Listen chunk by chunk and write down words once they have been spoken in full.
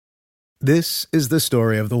This is the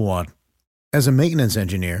story of the one. As a maintenance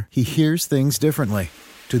engineer, he hears things differently.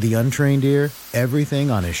 To the untrained ear,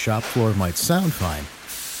 everything on his shop floor might sound fine,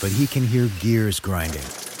 but he can hear gears grinding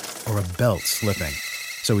or a belt slipping.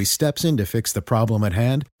 So he steps in to fix the problem at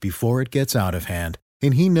hand before it gets out of hand.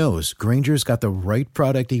 And he knows Grainger's got the right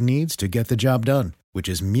product he needs to get the job done, which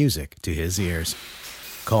is music to his ears.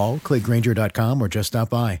 Call, click Grainger.com, or just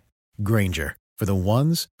stop by. Grainger, for the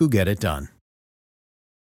ones who get it done.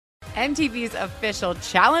 MTV's official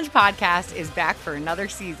Challenge podcast is back for another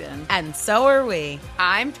season. And so are we.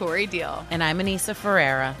 I'm Tori Deal. And I'm Anissa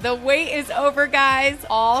Ferreira. The wait is over, guys.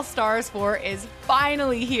 All Stars 4 is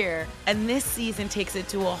finally here. And this season takes it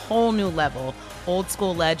to a whole new level. Old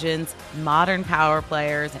school legends, modern power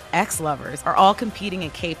players, and ex-lovers are all competing in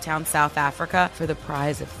Cape Town, South Africa for the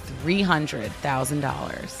prize of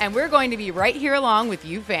 $300,000. And we're going to be right here along with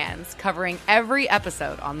you fans, covering every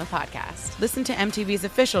episode on the podcast. Listen to MTV's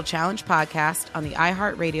official Challenge podcast on the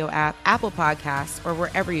iHeartRadio app, Apple Podcasts, or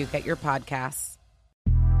wherever you get your podcasts.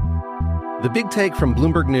 The Big Take from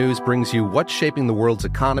Bloomberg News brings you what's shaping the world's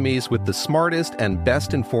economies with the smartest and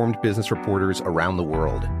best-informed business reporters around the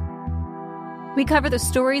world. We cover the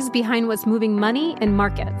stories behind what's moving money and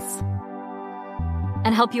markets,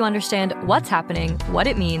 and help you understand what's happening, what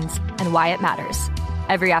it means, and why it matters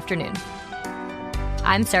every afternoon.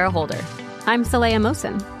 I'm Sarah Holder. I'm Saleha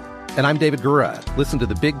Mohsin. And I'm David Gura. Listen to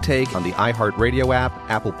The Big Take on the iHeartRadio app,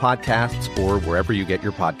 Apple Podcasts, or wherever you get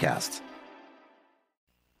your podcasts.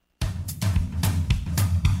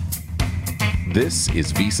 This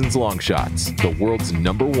is VSiN's Long Shots, the world's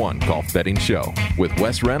 #1 golf betting show, with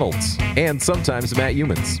Wes Reynolds and sometimes Matt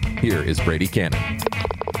Youmans. Here is Brady Cannon.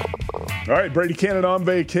 All right, Brady Cannon on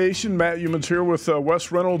vacation. Matt Youmans here with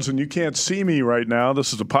Wes Reynolds, and you can't see me right now.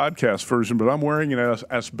 This is a podcast version, but I'm wearing an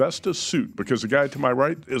asbestos suit because the guy to my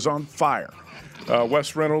right is on fire.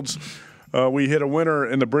 Wes Reynolds, we hit a winner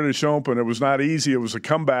in the British Open. It was not easy. It was a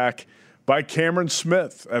comeback by Cameron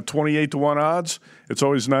Smith at 28-1 odds. It's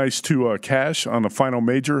always nice to cash on the final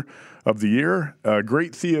major of the year.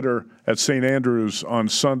 Great theater at St. Andrews on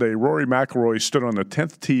Sunday. Rory McIlroy stood on the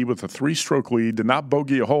 10th tee with a 3-stroke lead, did not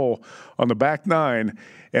bogey a hole on the back 9,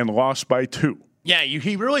 and lost by 2. Yeah,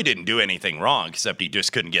 he really didn't do anything wrong, except he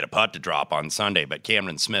just couldn't get a putt to drop on Sunday, but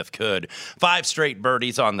Cameron Smith could. 5 straight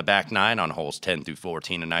birdies on the back 9 on holes 10 through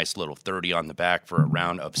 14, a nice little 30 on the back for a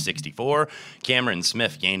round of 64. Cameron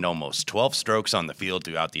Smith gained almost 12 strokes on the field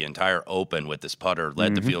throughout the entire Open with this putter,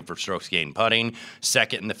 led the field for strokes gained putting,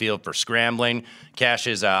 second in the field for scrambling.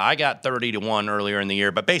 Cashes, I got 30-1 earlier in the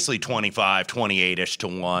year, but basically 25, 28-ish to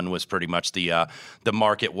 1 was pretty much the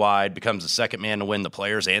market wide. Becomes the second man to win the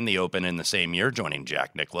Players and the Open in the same year, joining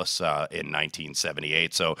Jack Nicklaus in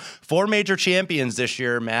 1978. So 4 major champions this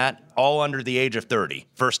year, Matt, all under the age of 30.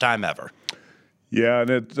 First time ever. Yeah, and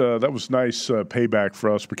that was nice payback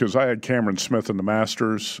for us because I had Cameron Smith in the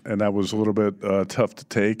Masters, and that was a little bit tough to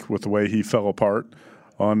take with the way he fell apart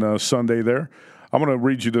on Sunday there. I'm going to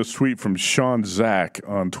read you this tweet from Sean Zach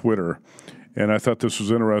on Twitter, and I thought this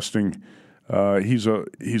was interesting. He's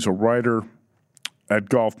a writer at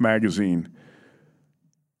Golf Magazine.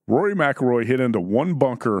 Rory McIlroy hit into one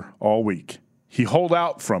bunker all week. He holed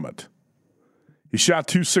out from it. He shot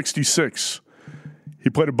 266. He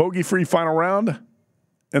played a bogey-free final round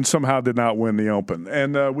and somehow did not win the Open.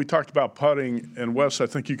 And we talked about putting, and Wes, I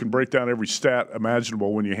think you can break down every stat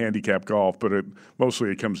imaginable when you handicap golf, but mostly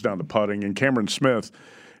it comes down to putting. And Cameron Smith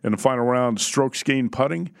in the final round, strokes gained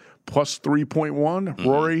putting, plus 3.1.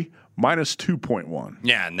 Rory, minus 2.1.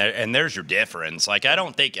 Yeah, and there's your difference. Like,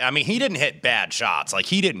 he didn't hit bad shots. Like,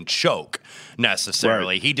 he didn't choke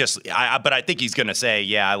necessarily. Right. He just, but I think he's going to say,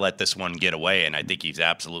 yeah, I let this one get away, and I think he's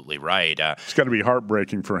absolutely right. It's got to be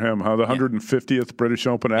heartbreaking for him, huh? The 150th British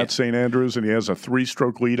Open at St. Andrews, and he has a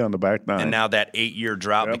 3-stroke lead on the back 9. And now that 8-year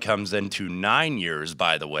drought becomes into 9 years,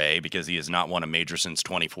 by the way, because he has not won a major since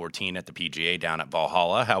 2014 at the PGA down at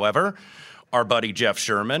Valhalla. However, our buddy Jeff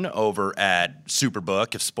Sherman over at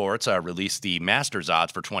Superbook of Sports released the Masters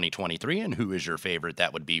odds for 2023, and who is your favorite?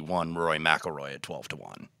 That would be one Rory McIlroy at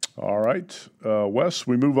 12-1. All right, Wes,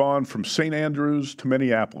 we move on from St. Andrews to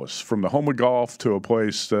Minneapolis, from the home of golf to a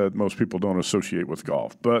place that most people don't associate with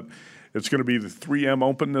golf. But it's going to be the 3M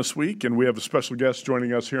Open this week, and we have a special guest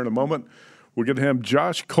joining us here in a moment. We'll get him,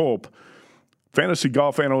 Josh Kolb, fantasy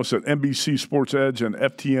golf analyst at NBC Sports Edge and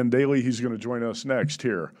FTN Daily. He's going to join us next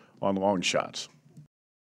here on Long Shots.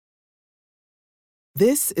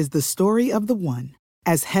 This is the story of the one.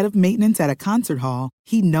 As head of maintenance at a concert hall,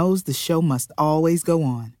 he knows the show must always go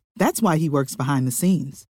on. That's why he works behind the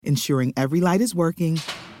scenes, ensuring every light is working,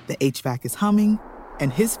 the HVAC is humming,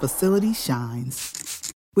 and his facility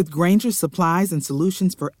shines. With Granger's supplies and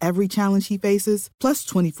solutions for every challenge he faces, plus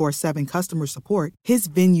 24/7 customer support, his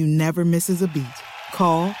venue never misses a beat.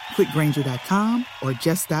 Call quickgranger.com or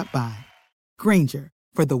just stop by. Granger,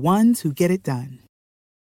 for the ones who get it done.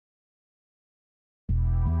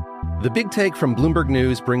 The Big Take from Bloomberg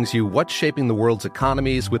News brings you what's shaping the world's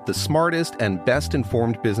economies with the smartest and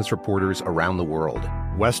best-informed business reporters around the world.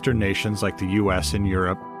 Western nations like the U.S. and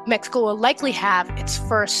Europe. Mexico will likely have its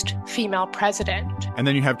first female president. And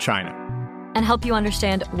then you have China. And help you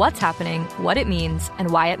understand what's happening, what it means, and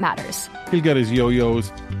why it matters. He'll get his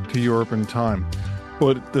yo-yos to Europe in time.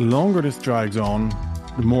 But the longer this drags on,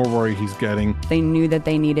 the more worry he's getting. They knew that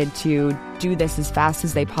they needed to do this as fast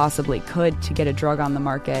as they possibly could to get a drug on the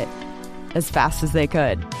market as fast as they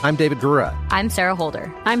could. I'm David Gura. I'm Sarah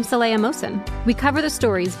Holder. I'm Saleha Mohsen. We cover the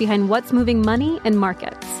stories behind what's moving money and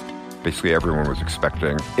markets. Basically, everyone was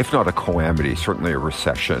expecting, if not a calamity, certainly a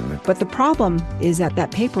recession. But the problem is that that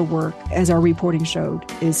paperwork, as our reporting showed,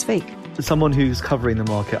 is fake. As someone who's covering the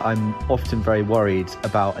market, I'm often very worried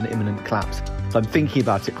about an imminent collapse. So I'm thinking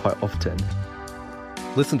about it quite often.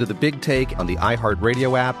 Listen to The Big Take on the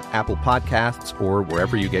iHeartRadio app, Apple Podcasts, or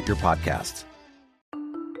wherever you get your podcasts.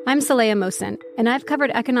 I'm Saleha Mohsen, and I've covered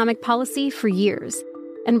economic policy for years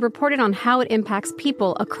and reported on how it impacts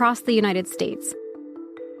people across the United States.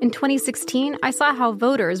 In 2016, I saw how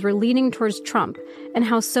voters were leaning towards Trump and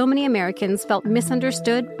how so many Americans felt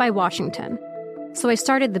misunderstood by Washington. So I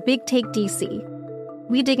started The Big Take DC.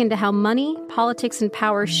 We dig into how money, politics, and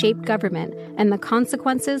power shape government and the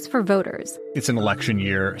consequences for voters. It's an election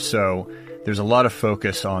year, so there's a lot of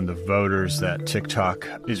focus on the voters that TikTok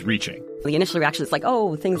is reaching. The initial reaction is like,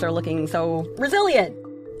 oh, things are looking so resilient.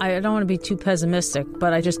 I don't want to be too pessimistic,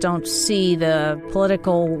 but I just don't see the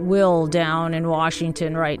political will down in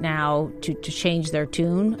Washington right now to change their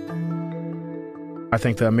tune. I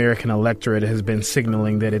think the American electorate has been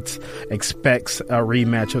signaling that it expects a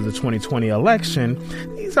rematch of the 2020 election.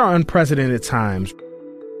 These are unprecedented times.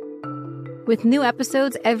 With new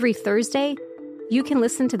episodes every Thursday, you can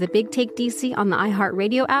listen to The Big Take DC on the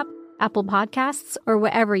iHeartRadio app, Apple Podcasts, or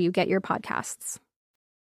wherever you get your podcasts.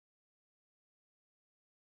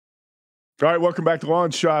 All right, welcome back to Long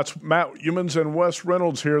Shots. Matt Youmans and Wes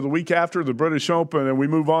Reynolds here the week after the British Open, and we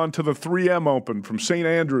move on to the 3M Open from St.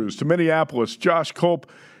 Andrews to Minneapolis. Josh Culp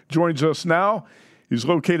joins us now. He's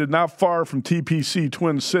located not far from TPC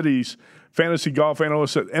Twin Cities, fantasy golf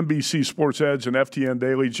analyst at NBC Sports Edge and FTN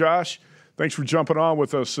Daily. Josh, thanks for jumping on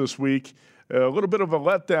with us this week. A little bit of a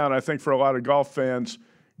letdown, I think, for a lot of golf fans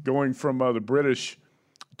going from the British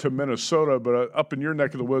to Minnesota, but up in your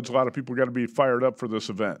neck of the woods, a lot of people got to be fired up for this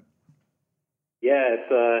event. Yeah,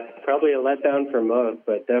 it's probably a letdown for most,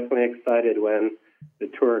 but definitely excited when the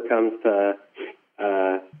tour comes to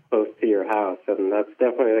close to your house, and that's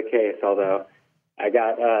definitely the case. Although I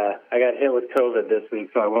got hit with COVID this week,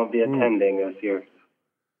 so I won't be attending this year.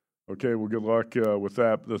 Okay, well, good luck with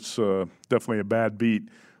that. That's definitely a bad beat.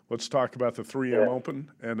 Let's talk about the 3M Open.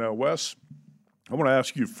 And Wes, I want to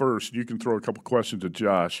ask you first. You can throw a couple questions at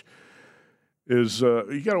Josh. You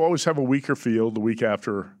got to always have a weaker field the week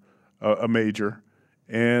after a major,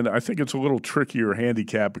 and I think it's a little trickier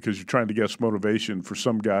handicap because you're trying to guess motivation for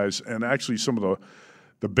some guys, and actually some of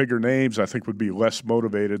the bigger names I think would be less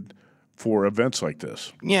motivated for events like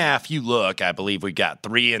this. Yeah, if you look, I believe we've got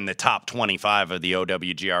 3 in the top 25 of the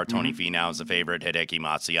OWGR. Tony Finau is the favorite. Hideki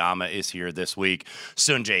Matsuyama is here this week.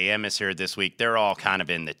 Sun J.M. is here this week. They're all kind of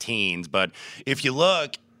in the teens, but if you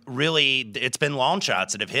look, really, it's been long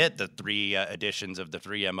shots that have hit the 3 editions of the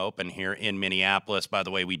 3M Open here in Minneapolis. By the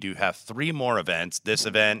way, we do have 3 more events. This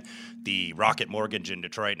event, the Rocket Mortgage in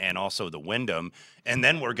Detroit, and also the Wyndham. And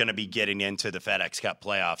then we're going to be getting into the FedEx Cup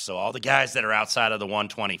playoffs. So all the guys that are outside of the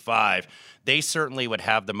 125, they certainly would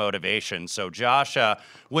have the motivation. So, Josh,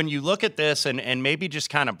 when you look at this and maybe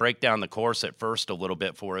just kind of break down the course at first a little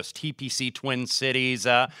bit for us, TPC Twin Cities,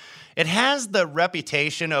 it has the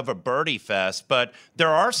reputation of a birdie fest, but there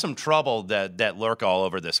are some trouble that lurk all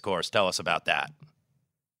over this course. Tell us about that.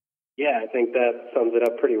 Yeah, I think that sums it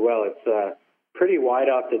up pretty well. It's pretty wide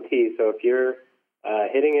off the tee, so if you're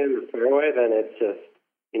hitting it in the fairway, then it's just,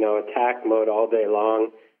 attack mode all day long.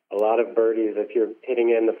 A lot of birdies if you're hitting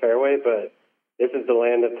it in the fairway, but this is the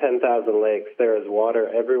land of 10,000 lakes. There is water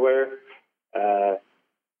everywhere. I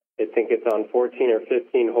think it's on 14 or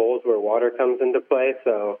 15 holes where water comes into play,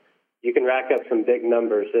 so you can rack up some big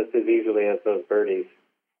numbers just as easily as those birdies.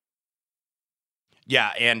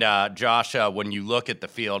 Yeah, and Josh, when you look at the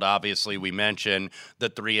field, obviously we mentioned the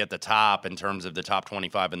three at the top in terms of the top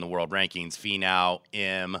 25 in the world rankings, Finau,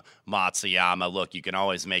 Im, Matsuyama. Look, you can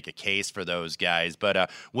always make a case for those guys. But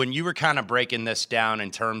when you were kind of breaking this down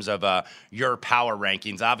in terms of your power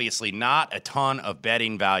rankings, obviously not a ton of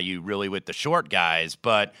betting value really with the short guys,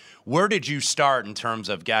 but where did you start in terms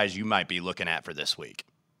of guys you might be looking at for this week?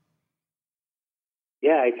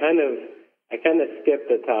 Yeah, I kind of skipped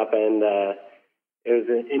the top end. It was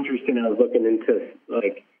interesting. I was looking into,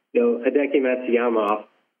 Hideki Matsuyama.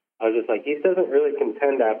 I was just like, he doesn't really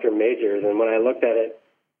contend after majors. And when I looked at it,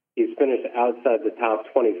 he's finished outside the top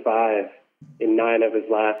 25 in 9 of his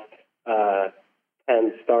last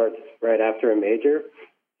 10 starts right after a major.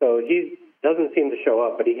 So he doesn't seem to show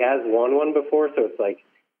up, but he has won one before. So it's like,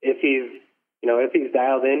 if he's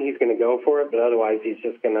dialed in, he's going to go for it. But otherwise, he's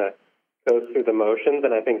just going to go through the motions.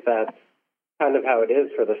 And I think that's kind of how it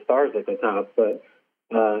is for the stars at the top. But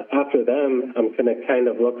after them, I'm going to kind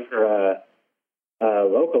of look for a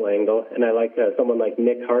local angle, and I like someone like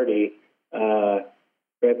Nick Hardy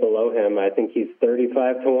right below him. I think he's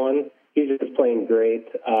 35-1. He's just playing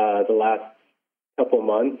great the last couple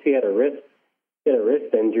months. He had a wrist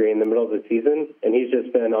injury in the middle of the season, and he's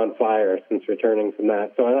just been on fire since returning from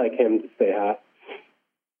that. So I like him to stay hot.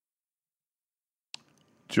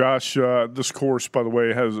 Josh, this course, by the way,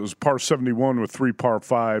 is par 71 with 3 par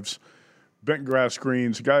 5s. Bent grass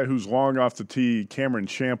greens. A guy who's long off the tee, Cameron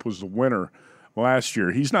Champ, was the winner last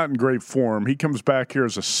year. He's not in great form. He comes back here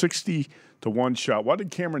as a 60-1 shot. What did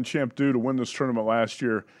Cameron Champ do to win this tournament last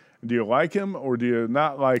year? Do you like him or do you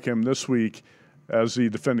not like him this week as the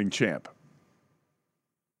defending champ?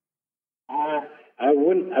 I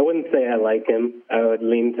wouldn't say I like him. I would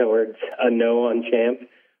lean towards a no on Champ,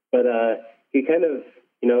 but he kind of,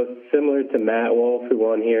 similar to Matt Wolff, who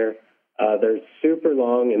won here. They're super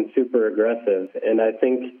long and super aggressive, and I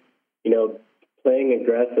think, playing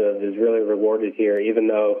aggressive is really rewarded here, even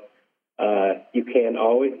though you can't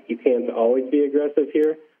always be aggressive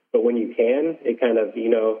here. But when you can, it kind of,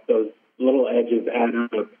 those little edges add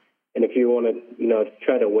up. And if you want to,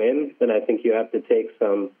 try to win, then I think you have to take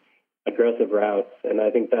some aggressive routes, and I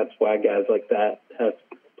think that's why guys like that have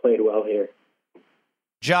played well here.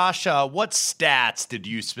 Josh, what stats did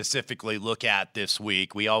you specifically look at this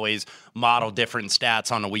week? We always model different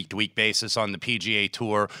stats on a week-to-week basis on the PGA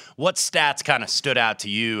Tour. What stats kind of stood out to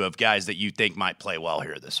you of guys that you think might play well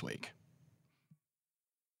here this week?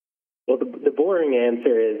 Well, the boring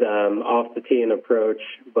answer is off the tee and approach,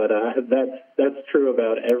 but that's true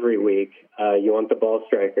about every week. You want the ball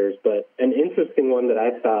strikers, but an interesting one that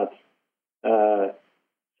I thought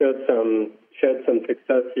showed some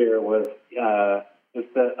success here was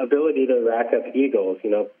the ability to rack up eagles,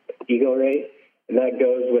 eagle rate, and that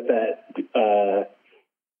goes with that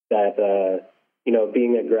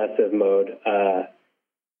being aggressive mode.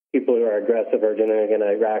 People who are aggressive are generally going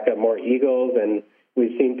to rack up more eagles, and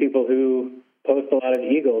we've seen people who post a lot of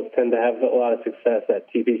eagles tend to have a lot of success at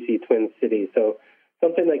TPC Twin Cities. So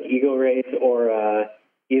something like eagle rate, or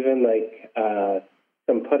even like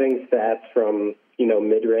some putting stats from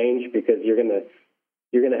mid range, because you're gonna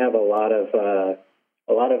have a lot of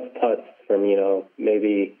putts from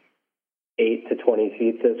maybe 8 to 20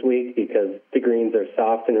 feet this week, because the greens are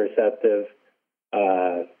soft and receptive.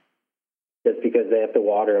 Just because they have to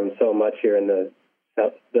water them so much here in the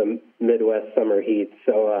Midwest summer heat,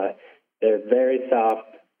 so they're very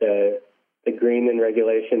soft. The green and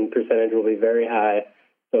regulation percentage will be very high.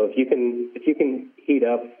 So if you can heat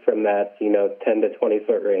up from that 10 to 20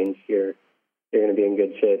 foot range, you're going to be in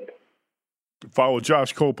good shape. Follow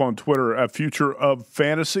Josh Culp on Twitter at Future of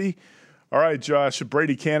Fantasy. All right, Josh,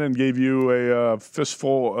 Brady Cannon gave you a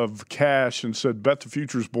fistful of cash and said, bet the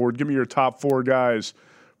futures board. Give me your top 4 guys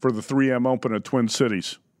for the 3M Open at Twin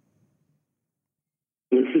Cities.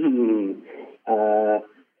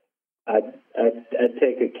 I'd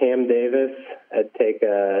take a Cam Davis. I'd take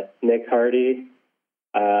a Nick Hardy.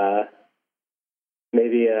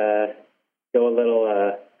 Maybe go a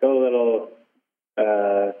little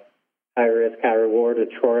high risk, high reward with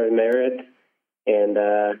Troy Merritt, and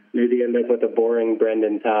maybe end up with a boring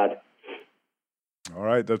Brendan Todd. All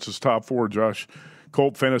right, that's his top 4, Josh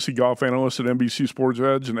Culp, fantasy golf analyst at NBC Sports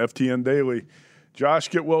Edge and FTN Daily. Josh,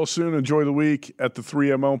 get well soon. Enjoy the week at the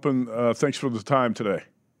 3M Open. Thanks for the time today.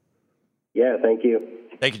 Yeah, thank you.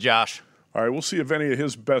 Thank you, Josh. All right, we'll see if any of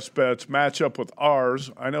his best bets match up with ours.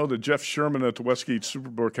 I know that Jeff Sherman at the Westgate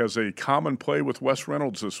Superbook has a common play with Wes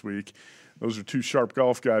Reynolds this week. Those are 2 sharp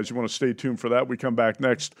golf guys. You want to stay tuned for that. We come back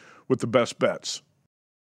next with the best bets.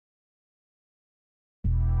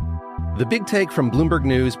 The Big Take from Bloomberg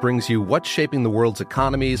News brings you what's shaping the world's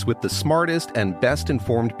economies with the smartest and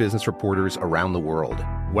best-informed business reporters around the world.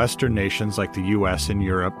 Western nations like the U.S. and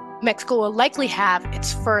Europe. Mexico will likely have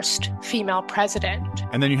its first female president.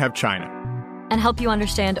 And then you have China. And help you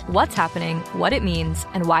understand what's happening, what it means,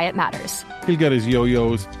 and why it matters. He'll get his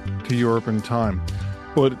yo-yos to Europe in time.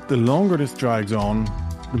 But the longer this drags on,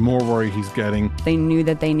 the more worry he's getting. They knew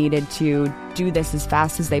that they needed to do this as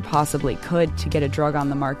fast as they possibly could to get a drug on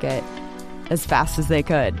the market as fast as they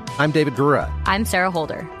could. I'm David Gura. I'm Sarah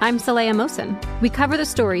Holder. I'm Saleha Mohsen. We cover the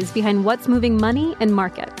stories behind what's moving money and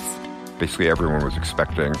markets. Basically, everyone was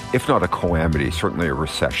expecting, if not a calamity, certainly a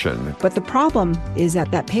recession. But the problem is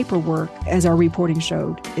that paperwork, as our reporting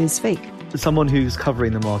showed, is fake. As someone who's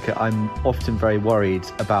covering the market, I'm often very worried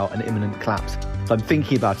about an imminent collapse. So I'm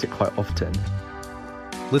thinking about it quite often.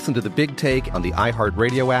 Listen to The Big Take on the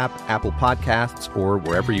iHeartRadio app, Apple Podcasts, or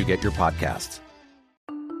wherever you get your podcasts.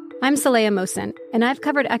 I'm Saleha Mohsen, and I've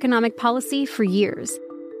covered economic policy for years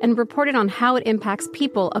and reported on how it impacts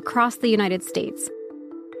people across the United States.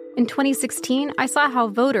 In 2016, I saw how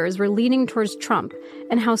voters were leaning towards Trump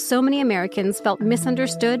and how so many Americans felt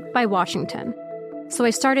misunderstood by Washington. So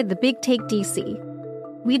I started The Big Take DC.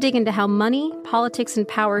 We dig into how money, politics, and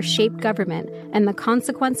power shape government and the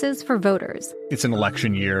consequences for voters. It's an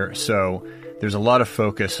election year, so there's a lot of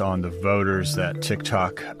focus on the voters that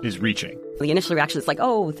TikTok is reaching. The initial reaction is like,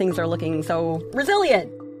 oh, things are looking so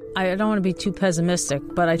resilient. I don't want to be too pessimistic,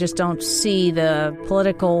 but I just don't see the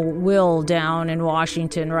political will down in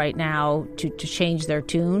Washington right now to change their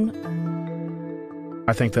tune.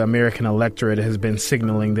 I think the American electorate has been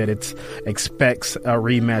signaling that it expects a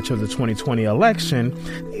rematch of the 2020 election.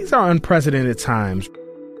 These are unprecedented times.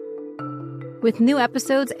 With new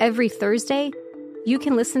episodes every Thursday, you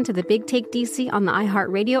can listen to The Big Take DC on the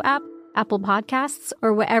iHeartRadio app, Apple Podcasts,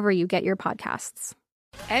 or wherever you get your podcasts.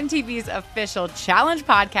 MTV's official Challenge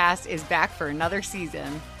podcast is back for another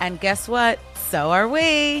season. And guess what? So are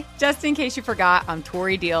we. Just in case you forgot, I'm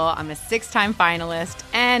Tori Deal. I'm a 6-time finalist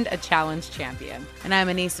and a Challenge champion. And I'm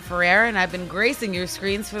Anissa Ferreira, and I've been gracing your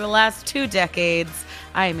screens for the last 2 decades.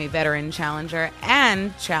 I am a veteran challenger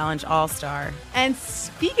and Challenge All-Star. And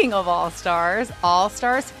speaking of All-Stars,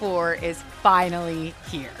 All-Stars 4 is finally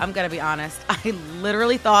here. I'm going to be honest. I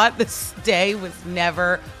literally thought this day was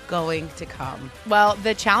never going to come. Well,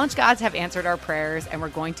 the Challenge gods have answered our prayers, and we're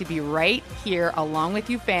going to be right here along with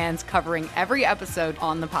you fans covering every episode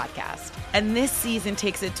on the podcast. And this season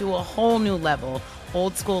takes it to a whole new level.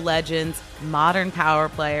 Old school legends, modern power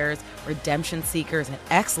players, redemption seekers, and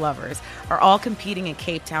ex-lovers are all competing in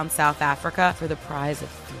Cape Town, South Africa for the prize of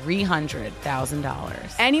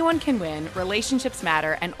 $300,000. Anyone can win, relationships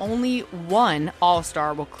matter, and only one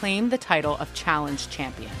All-Star will claim the title of Challenge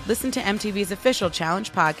champion. Listen to MTV's official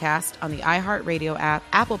Challenge podcast on the iHeartRadio app,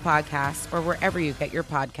 Apple Podcasts, or wherever you get your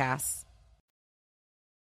podcasts.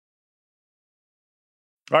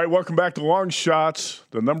 All right, welcome back to Long Shots,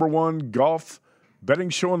 the #1 golf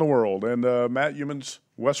betting show in the world. And Matt Youmans,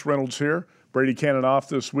 Wes Reynolds here, Brady Cannon off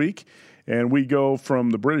this week. And we go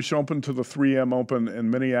from the British Open to the 3M Open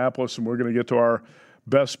in Minneapolis, and we're going to get to our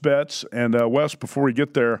best bets. And Wes, before we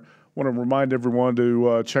get there, I want to remind everyone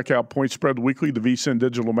to check out Point Spread Weekly, the VSiN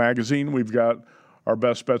digital magazine. We've got our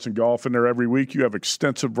best bets in golf in there every week. You have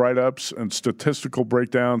extensive write-ups and statistical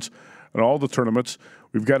breakdowns on all the tournaments.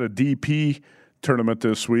 We've got a DP tournament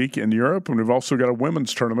this week in Europe, and we've also got a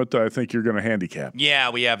women's tournament that I think you're going to handicap. Yeah,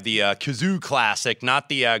 we have the Kazoo Classic, not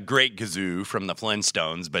the Great Kazoo from the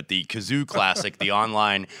Flintstones, but the Kazoo Classic, the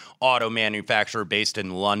online auto manufacturer based in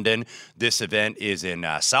London. This event is in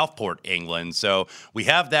Southport, England. So we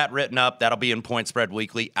have that written up. That'll be in Point Spread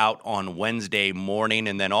Weekly out on Wednesday morning.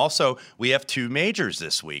 And then also we have 2 majors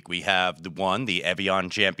this week. We have the Evian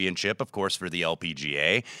Championship, of course, for the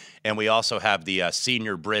LPGA. And we also have the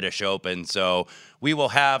Senior British Open. So we will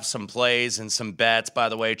have some plays and some bets. By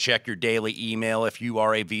the way, check your daily email if you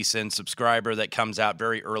are a VSiN subscriber. That comes out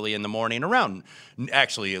very early in the morning, around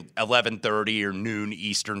actually 11:30 or noon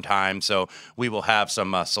Eastern time. So we will have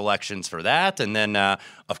some selections for that. And then,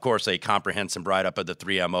 of course, a comprehensive write-up of the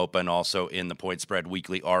 3M Open also in the Point Spread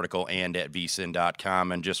Weekly article and at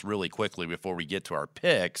vsin.com. And just really quickly before we get to our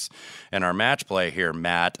picks and our match play here,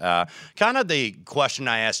 Matt, kind of the question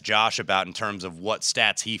I asked Josh about in terms of what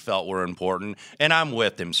stats he felt were important. And I'm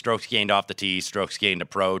with him. Strokes gained off the tee, strokes gained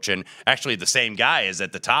approach, and actually the same guy is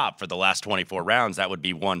at the top for the last 24 rounds. That would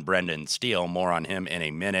be one Brendan Steele. More on him in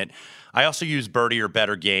a minute. I also use birdie or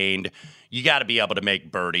better gained. You got to be able to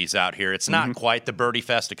make birdies out here. It's not quite the birdie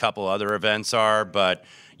fest a couple other events are, but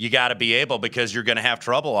you got to be able, because you're going to have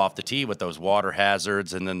trouble off the tee with those water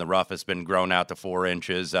hazards, and then the rough has been grown out to 4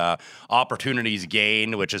 inches. Opportunities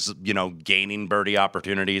gained, which is, gaining birdie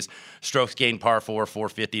opportunities. Strokes gained par 4,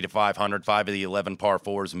 450 to 500. 5 of the 11 par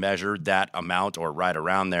 4s measured that amount or right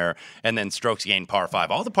around there. And then strokes gained par 5.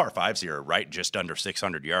 All the par 5s here are right just under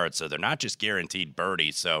 600 yards, so they're not just guaranteed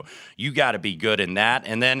birdies. So you got to be good in that.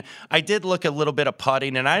 And then I did look a little bit of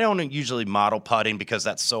putting, and I don't usually model putting because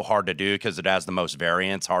that's so hard to do because it has the most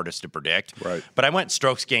variance, hardest to predict. Right. But I went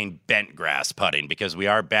strokes gained bent grass putting because we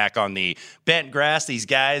are back on the bent grass. These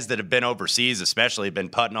guys that have been overseas especially have been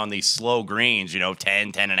putting on these slow greens, 10,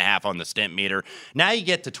 10 and a half on the stimp meter. Now you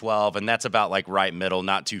get to 12, and that's about like right middle,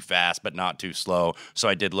 not too fast, but not too slow. So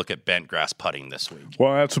I did look at bent grass putting this week.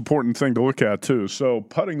 Well, that's an important thing to look at, too. So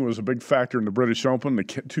putting was a big factor in the British Open. The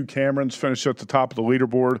two Camerons finished at the top of the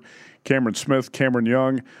leaderboard, Cameron Smith, Cameron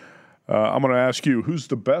Young. I'm going to ask you, who's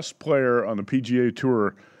the best player on the PGA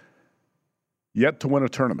Tour yet to win a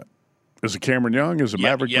tournament? Is it Cameron Young? Is it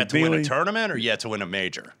Maverick McNeely? Yet to win a tournament or yet to win a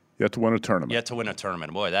major? Yet to win a tournament. Yet to win a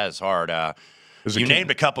tournament. Boy, that is hard. You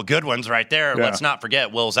named a couple good ones right there. Yeah. Let's not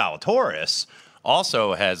forget Will Zalatoris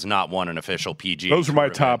also has not won an official PGA Those are my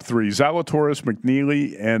event. top three. Zalatoris,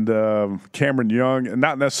 McNeely, and Cameron Young. And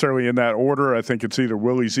not necessarily in that order. I think it's either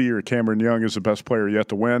Willie Z or Cameron Young is the best player yet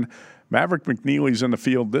to win. Maverick McNeely's in the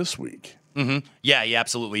field this week. Mm-hmm. Yeah, he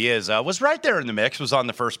absolutely is. Was right there in the mix. Was on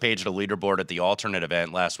the first page of the leaderboard at the alternate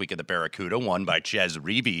event last week at the Barracuda, won by Ches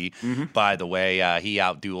Reavie. Mm-hmm. By the way, he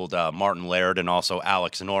outdueled Martin Laird and also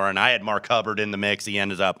Alex Noren. I had Mark Hubbard in the mix. He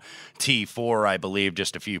ended up T4, I believe,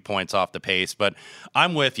 just a few points off the pace. But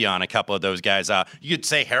I'm with you on a couple of those guys. You could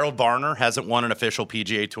say Harold Varner hasn't won an official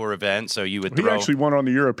PGA Tour event, so you would throw. He actually won on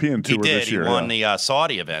the European Tour this year. He won the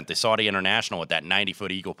Saudi event, the Saudi International, with that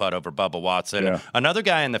 90-foot eagle putt over Bubba Watson. Yeah. Another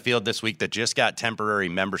guy in the field this week that just got temporary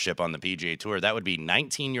membership on the PGA Tour, that would be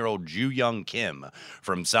 19-year-old Ju Young Kim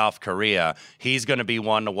from South Korea. He's going to be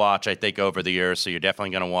one to watch, I think, over the years, so you're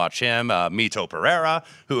definitely going to watch him. Mito Pereira,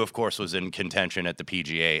 who, of course, was in contention at the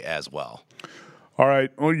PGA as well. All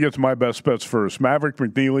right, let me get to my best bets first. Maverick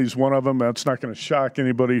McNeely's one of them. That's not going to shock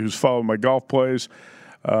anybody who's followed my golf plays.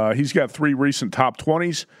 He's got 3 recent top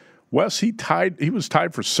 20s. Wes, he was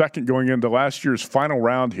tied for second going into last year's final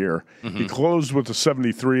round here. Mm-hmm. He closed with a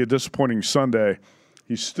 73, a disappointing Sunday.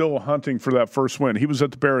 He's still hunting for that first win. He was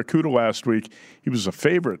at the Barracuda last week. He was a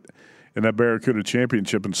favorite in that Barracuda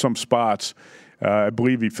Championship in some spots. I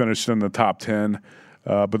believe he finished in the top 10,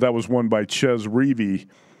 but that was won by Ches Reavie,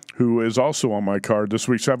 who is also on my card this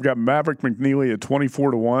week. So I've got Maverick McNeely at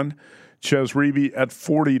 24-1, Ches Reavie at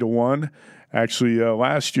 40-1. Actually,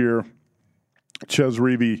 last year, Ches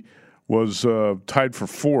Reavie was tied for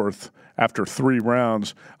 4th after 3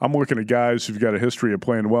 rounds. I'm looking at guys who've got a history of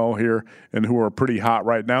playing well here and who are pretty hot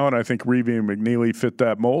right now, and I think Reavie and McNeely fit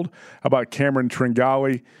that mold. How about Cameron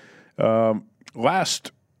Tringali?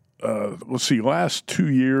 Last 2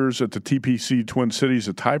 years at the TPC Twin Cities,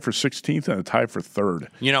 a tie for 16th and a tie for 3rd.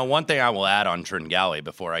 One thing I will add on Tringali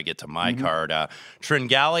before I get to my card,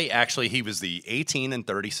 Tringali, actually, he was the 18 and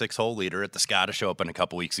 36 hole leader at the Scottish Open a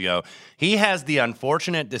couple weeks ago. He has the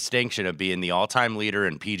unfortunate distinction of being the all-time leader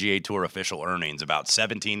in PGA Tour official earnings, about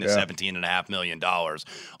 $17 to $17.5 million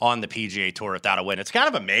on the PGA Tour without a win. It's kind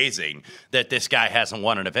of amazing that this guy hasn't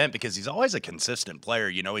won an event because he's always a consistent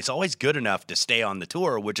player. He's always good enough to stay on the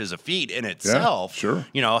tour, which is a feat in itself. Sure.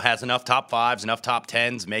 Has enough top 5s, enough top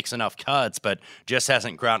 10s, makes enough cuts, but just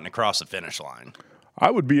hasn't gotten across the finish line.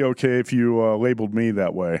 I would be okay if you labeled me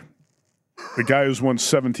that way. The guy who's won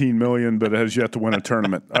 $17 million but has yet to win a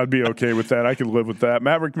tournament. I'd be okay with that. I could live with that.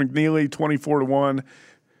 Maverick McNeely, 24-1.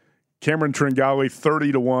 Cameron Tringali,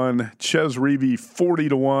 30-1. Ches Reavie,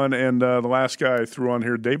 40-1. And the last guy I threw on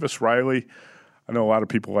here, Davis Riley. I know a lot of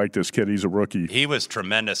people like this kid. He's a rookie. He was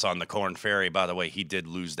tremendous on the Corn Ferry. By the way, he did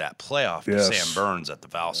lose that playoff to Sam Burns at the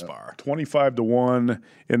Valspar. 25-1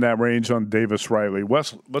 in that range on Davis Riley.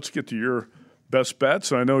 Wes, let's get to your best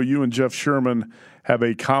bets. I know you and Jeff Sherman have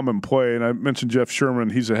a common play, and I mentioned Jeff Sherman.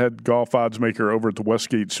 He's a head golf odds maker over at the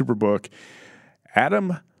Westgate Superbook.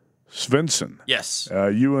 Adam Svensson. Yes.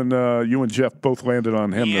 You and Jeff both landed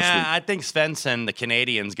on him this week. Yeah, I think Svensson, the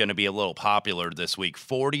Canadian's going to be a little popular this week.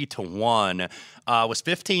 40-1. Was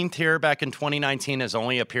 15th here back in 2019. His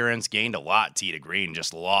only appearance, gained a lot tee to green,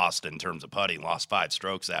 just lost in terms of putting, lost 5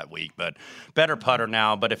 strokes that week, but better putter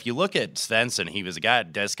now. But if you look at Svensson, he was a guy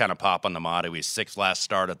that does kind of pop on the motto. He's 6th last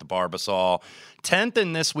start at the Barbasol. 10th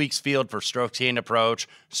in this week's field for strokes gained approach,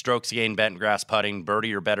 strokes gained bent grass putting,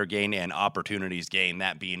 birdie or better gain, and opportunities gained,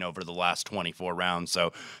 that being over over the last 24 rounds.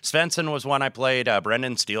 So Svensson was one I played.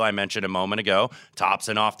 Brendan Steele, I mentioned a moment ago.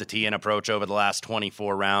 Thompson off the tee and approach over the last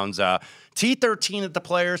 24 rounds. T13 at the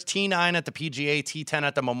Players, T9 at the PGA, T10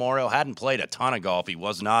 at the Memorial. Hadn't played a ton of golf. He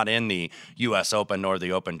was not in the U.S. Open nor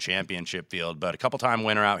the Open Championship field, but a couple-time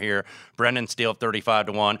winner out here. Brendan Steele,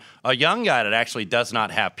 35-1. A young guy that actually does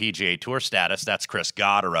not have PGA Tour status, that's Chris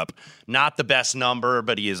Gotterup. Not the best number,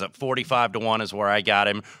 but he is at 45-1 is where I got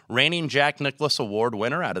him. Reigning Jack Nicklaus Award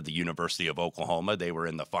winner out of the University of Oklahoma. They were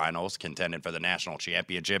in the finals, contended for the national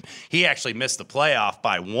championship. He actually missed the playoff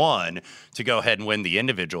by one to go ahead and win the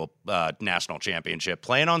individual national championship.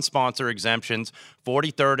 Playing on sponsor exemptions,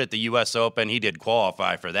 43rd at the U.S. Open. He did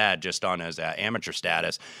qualify for that just on his amateur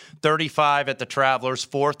status. 35 at the Travelers,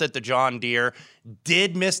 4th at the John Deere.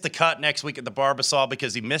 Did miss the cut next week at the Barbasol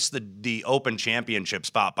because he missed the Open Championship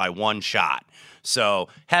spot by one shot. So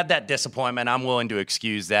had that disappointment. I'm willing to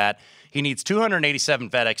excuse that. He needs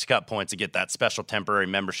 287 FedEx Cup points to get that special temporary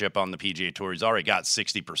membership on the PGA Tour. He's already got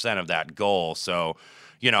 60% of that goal. So,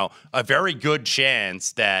 a very good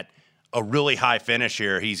chance that a really high finish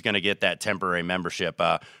here, he's going to get that temporary membership.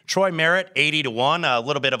 Troy Merritt, 80-1, a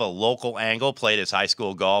little bit of a local angle, played his high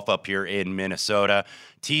school golf up here in Minnesota.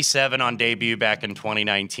 T7 on debut back in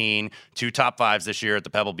 2019, 2 top 5s this year at the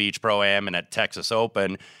Pebble Beach Pro-Am and at Texas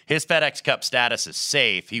Open. His FedEx Cup status is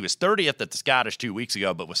safe. He was 30th at the Scottish 2 weeks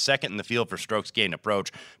ago, but was second in the field for strokes gained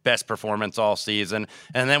approach. Best performance all season.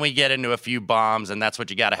 And then we get into a few bombs, and that's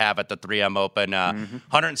what you got to have at the 3M Open.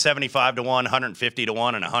 175-1,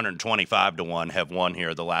 150-1, and 125-1 have won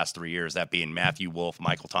here the last 3 years, that being Matthew Wolff,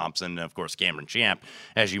 Michael Thompson, and, of course, Cameron Champ,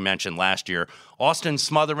 as you mentioned last year. Austin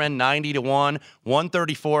Smotherman, 90-1,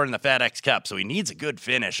 134 in the FedEx Cup. So he needs a good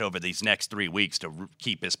finish over these next 3 weeks to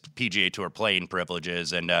keep his PGA Tour playing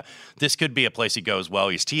privileges. And this could be a place he goes well.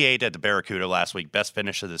 He's T8 at the Barracuda last week, best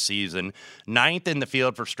finish of the season. 9th in the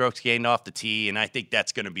field for strokes gained off the tee, and I think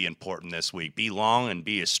that's going to be important this week. Be long and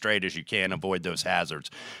be as straight as you can. Avoid those hazards.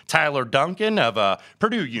 Tyler Duncan of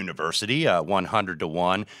Purdue University,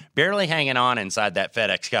 100-1. Barely hanging on inside that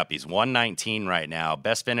FedEx Cup. He's 119 right now.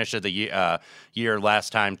 Best finish of the year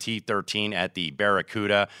last time, T13 at the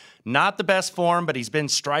Barracuda. Not the best form, but he's been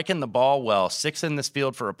striking the ball well. 6th in this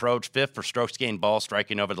field for approach, 5th for strokes gained ball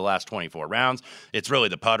striking over the last 24 rounds. It's really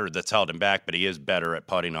the putter that's held him back, but he is better at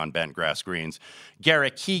putting on bent grass greens.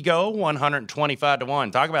 Garrett Higo,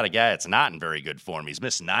 125-1. Talk about a guy that's not in very good form. He's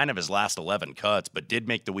missed 9 of his last 11 cuts, but did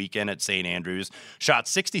make the weekend at St. Andrews. Shot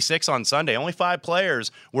 66 on Sunday. Only 5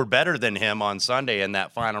 players were better than him on Sunday in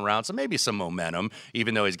that final round, so maybe some momentum,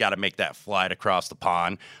 even though he's got to make that flight across the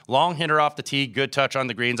pond. Long hitter off the tee, good touch on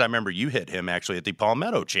the greens. I remember you hit him actually at the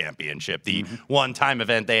Palmetto Championship, the one-time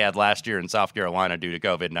event they had last year in South Carolina due to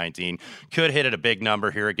COVID-19. Could hit at a big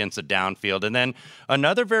number here against the downfield. And then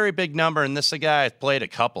another very big number, and this is a guy I've played a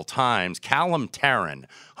couple times, Callum Tarrant,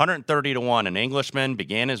 130-1. An Englishman,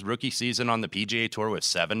 began his rookie season on the PGA Tour with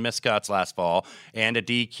 7 missed cuts last fall and a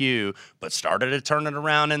DQ, but started to turn it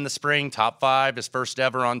around in the spring. Top 5, his first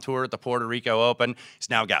ever on tour at the Puerto Rico Open. He's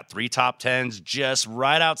now got 3 top 10s, just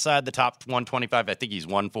right outside the top 125. I think he's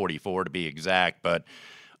 144 to be exact, but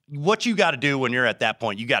what you got to do when you're at that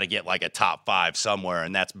point, you got to get like a top 5 somewhere,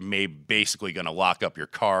 and that's basically going to lock up your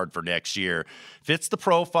card for next year. Fits the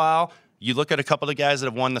profile. You look at a couple of guys that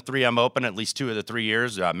have won the 3M Open at least 2 of the 3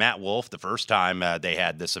 years. Matt Wolff, the first time they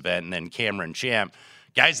had this event, and then Cameron Champ.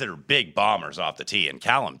 Guys that are big bombers off the tee, and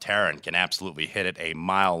Callum Tarrant can absolutely hit it a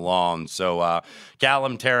mile long. So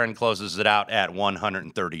Callum Tarrant closes it out at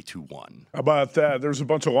 132-1. How about that? There's a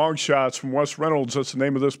bunch of long shots from Wes Reynolds. That's the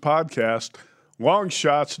name of this podcast. Long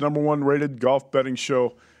Shots, #1 rated golf betting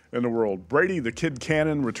show in the world. Brady the Kid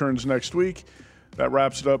Cannon returns next week. That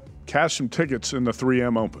wraps it up. Cash some tickets in the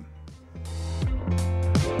 3M Open.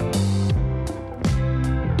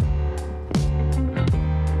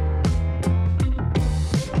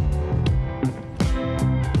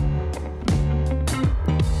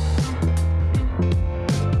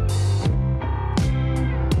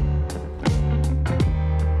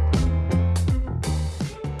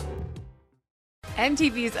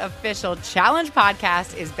 MTV's official Challenge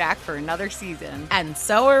podcast is back for another season. And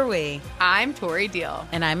so are we. I'm Tori Deal.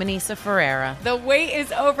 And I'm Anissa Ferreira. The wait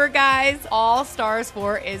is over, guys. All Stars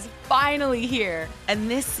 4 is finally here. And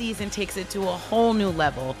this season takes it to a whole new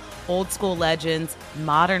level. Old school legends,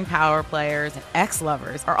 modern power players, and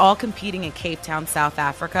ex-lovers are all competing in Cape Town, South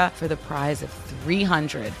Africa for the prize of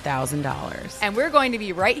 $300,000. And we're going to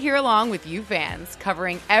be right here along with you fans,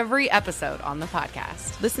 covering every episode on the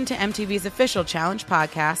podcast. Listen to MTV's official Challenge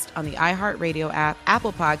podcast on the iHeartRadio app,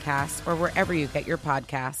 Apple Podcasts, or wherever you get your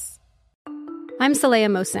podcasts. I'm Saleha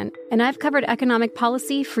Mohsin, and I've covered economic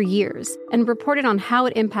policy for years and reported on how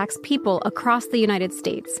it impacts people across the United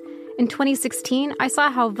States. In 2016, I saw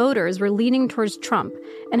how voters were leaning towards Trump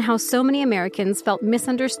and how so many Americans felt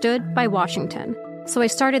misunderstood by Washington. So I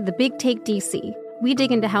started The Big Take DC. We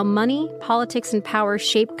dig into how money, politics, and power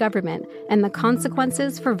shape government and the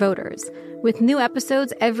consequences for voters. With new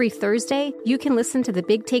episodes every Thursday, you can listen to The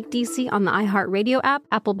Big Take DC on the iHeartRadio app,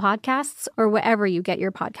 Apple Podcasts, or wherever you get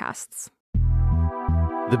your podcasts.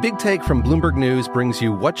 The Big Take from Bloomberg News brings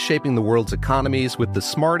you what's shaping the world's economies with the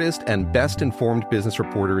smartest and best-informed business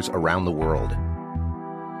reporters around the world.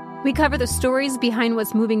 We cover the stories behind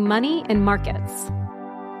what's moving money and markets.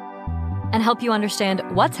 And help you understand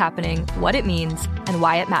what's happening, what it means, and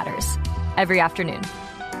why it matters. Every afternoon.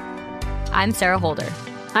 I'm Sarah Holder.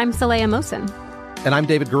 I'm Saleha Mohsin. And I'm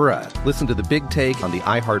David Gura. Listen to The Big Take on the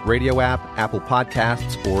iHeartRadio app, Apple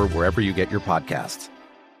Podcasts, or wherever you get your podcasts.